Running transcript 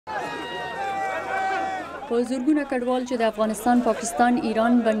په زرګونه کډوال چې د افغانستان، پاکستان،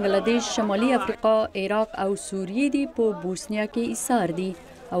 ایران، بنگلاديش، شمالي افریقا، عراق او سوریې دي په بوسنیا کې ایثار دي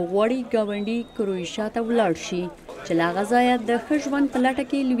او غواړي ګاونډي کروشیا ته ولاړ شي چې له هغه ځایه د ښه ژوند په لټه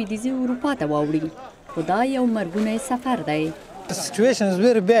کې لویدیځي اروپا ته واوړي. خو دا یو مرګونی سفر دی.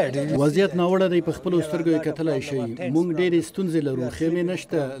 وضعیت ناوړه دی، په خپلو سترګو یې کتلی شئ. موږ ډېرې ستونزې لرو، خیمې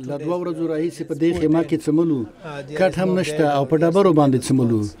نشته، له 2 ورځو راهیسې په دې خیمه کې څملو، کټ هم نشته او په ډبرو باندې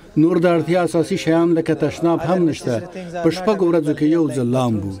څملو. نور د اړتیا اساسي شیان لکه تشناب هم نشته. په 6 ورځو کې یو ځل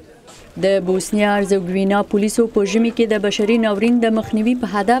لامبو. د بوسنیا ورځوګوینا پولیسو په ژمي کې د بشري ناورین د مخنیوي په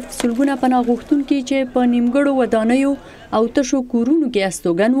هدف سلګونه پناه غوښتونکي چې په نیمګړو ودانیو او تشو کورونو کې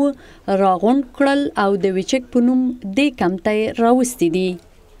استوګن وو راغونډ کړل او د ویچک په نوم دې کمپ ته راوستي دي.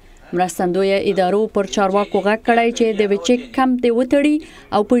 مرستندویه ادارو پر چارواکو غږ کړی چې د ویچک کمپ دې وتړي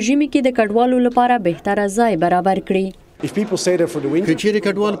او په ژمي کې د کډوالو لپاره بهتره ځای برابر کړي. که چیرې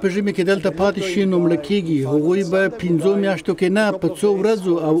کډوال په ژمي کې دلته پاتې شي نو مړه کېږي. هغوی به 5 میاشتو کې نه، په 2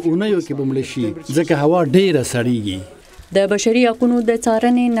 ورځو او اونیو کې به مړه شي ځکه هوا ډېره سړیږي. د بشري حقوقو د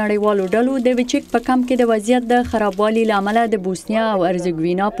څارنې نړیوالو ډلو د ویچک په کمپ کې د وضعیت د خرابوالي له امله د بوسنیا او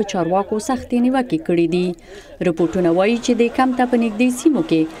ورځوګوینا په چارواکو سختې نیوکې کړې دي. رپورټونه وایي چې د کمپ ته په نږدې سیمو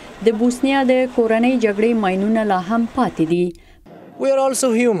کې د بوسنیا د کورنۍ جګړې ماینونه لا هم پاتې دي.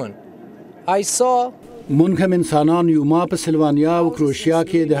 مونږ هم انسانان یو. ما په سلوانیا او کروشیا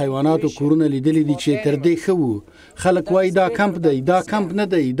کې د حیواناتو کورونه لیدلي دي چې تر دې ښه وو. خلک وایي دا کمپ دی، دا کمپ نه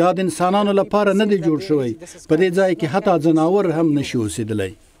دی، دا د انسانانو لپاره نه دی جوړ شوی. په دې ځای کې حتی ځناور هم نشي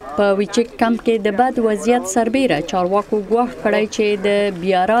اوسېدلی. په ویچک کمپ کې د بد وضعیت سربیره چارواکو ګواښ کړی چې د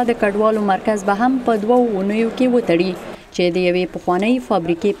بیارا د کډوالو مرکز به هم په 2 اونیو کې وتړي چې د یوې پخوانۍ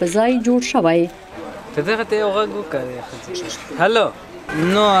فابریکې په ځای جوړ شوی. هلو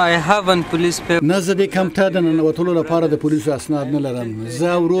نو I haven't police paper. نه زه دې کمپ ته د ننوتلو لپاره د پولیسو اسناد نه لرم. زه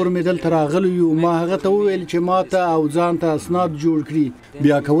ورور مې دلته راغلی یو. ما هغه ته وویل چې ما ته او ځان ته اسناد جوړ کړي،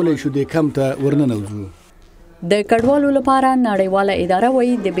 بیا کولی شو دې کمپ ته ورننوځو. د کډوالو لپاره نړیواله اداره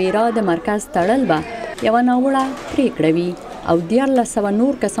وایي د بیرا د مرکز تړل به یوه ناوړه پریکړه وي او 1300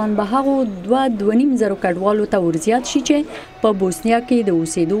 نور کسان به هغو 2,500 کډوالو ته ورزیات شي چې په بوسنیا کې د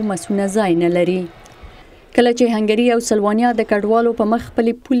اوسېدو مسونه ځای نه لري. کله چې هنګري او سلوانیا د کډوالو په مخ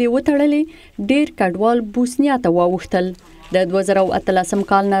خپلې پولې وتړلې، ډېر کډوال بوسنیا ته واوښتل. د 2018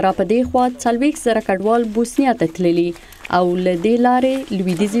 کال نه را په دې خوا 40,000 کډوال بوسنیا ته تللي او له دې لارې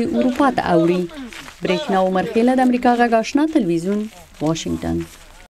لویدیځي اروپا ته اوړي. برېښنا عمر خیله د امریکا غږ آشنا تلویزیون، واشنګټن.